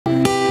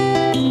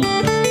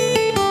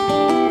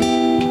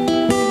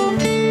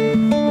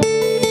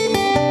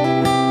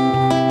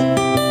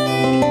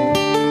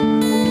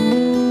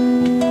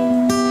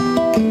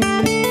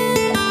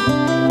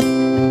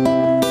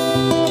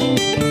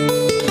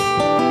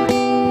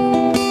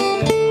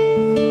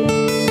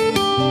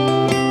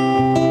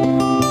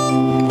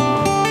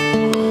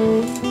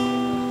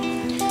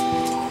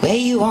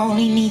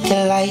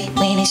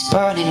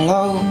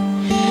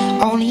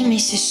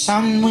miss the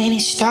sun when it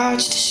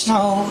starts to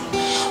snow.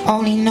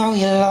 Only know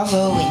you love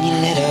her when you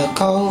let her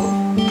go.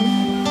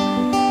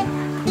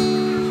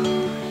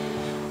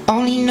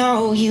 Only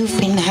know you've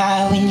been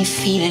high when you're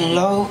feeling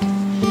low.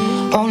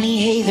 Only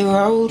hate the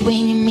road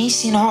when you're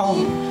missing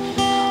home.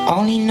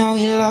 Only know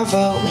you love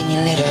her when you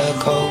let her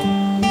go.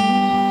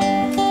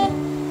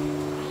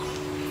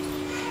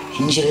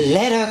 And you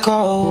let her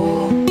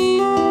go.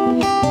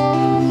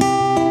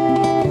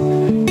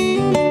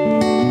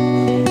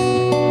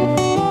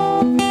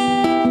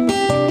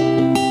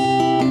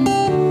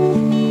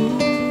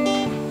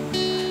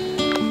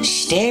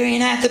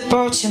 Staring at the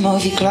bottom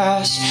of your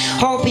glass,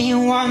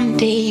 hoping one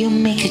day you'll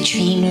make a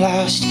dream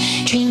last.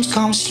 Dreams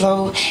come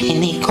slow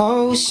and they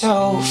go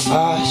so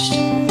fast.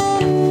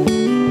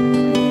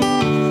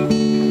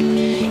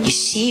 You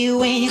see it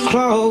when you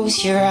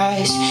close your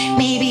eyes.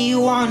 Maybe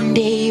one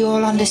day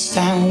you'll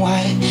understand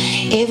why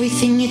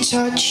everything you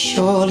touch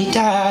surely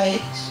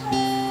dies.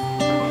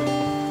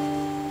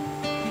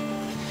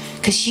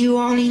 'Cause you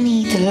only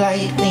need the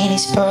light when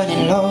it's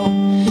burning low.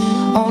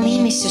 Only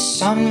miss the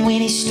sun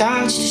when it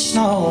starts to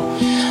snow.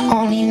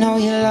 Only know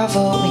you love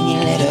her when you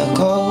let her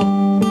go.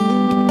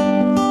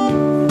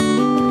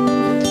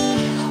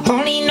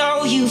 Only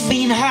know you've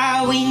been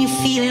high when you're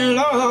feeling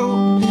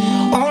low.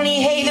 Only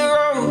hate the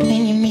road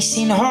when you're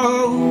missing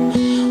home.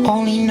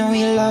 Only know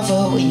you love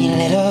her when you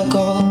let her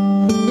go.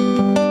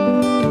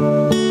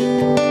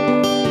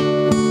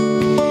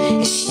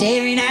 You're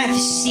staring at the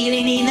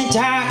ceiling in the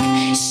dark,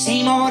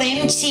 same old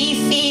empty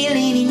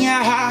feeling in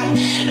your heart.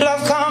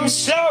 Love comes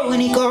slow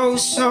and it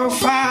goes so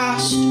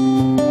fast.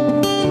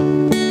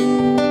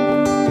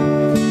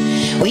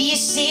 Well, you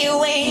see it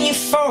when you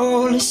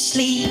fall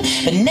asleep,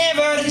 but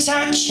never to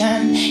touch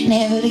and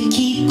never to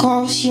keep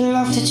close. You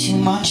loved her too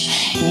much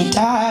and you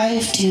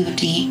dive too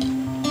deep.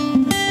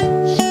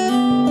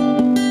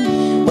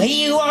 Well,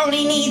 you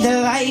only need the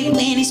light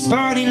when it's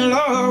burning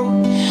low.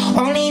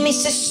 Only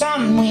miss the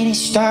sun when it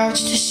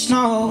starts to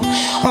snow.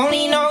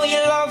 Only know you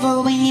love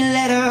her when you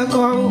let her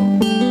go.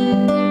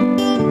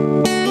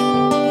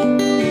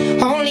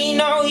 Only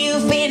know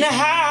you've been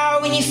high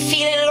when you're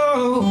feeling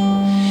low.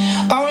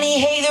 Only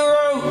hate the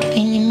road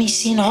when you're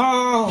missing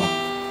home.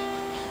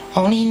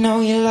 Only know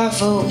you love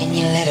her when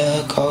you let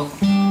her go.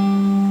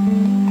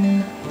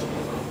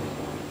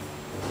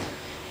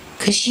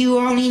 'Cause you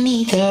only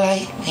need the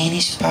light when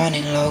it's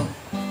burning low.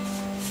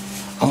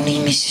 Only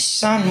miss the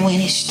sun when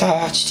it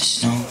starts to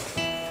snow.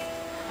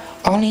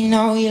 Only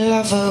know you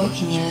love her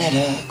when you let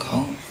her go.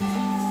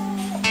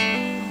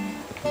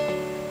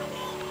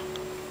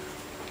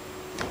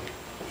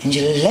 And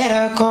you let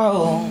her go.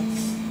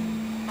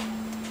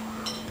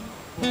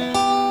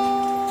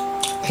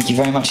 Thank you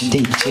very much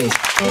indeed. Cheers.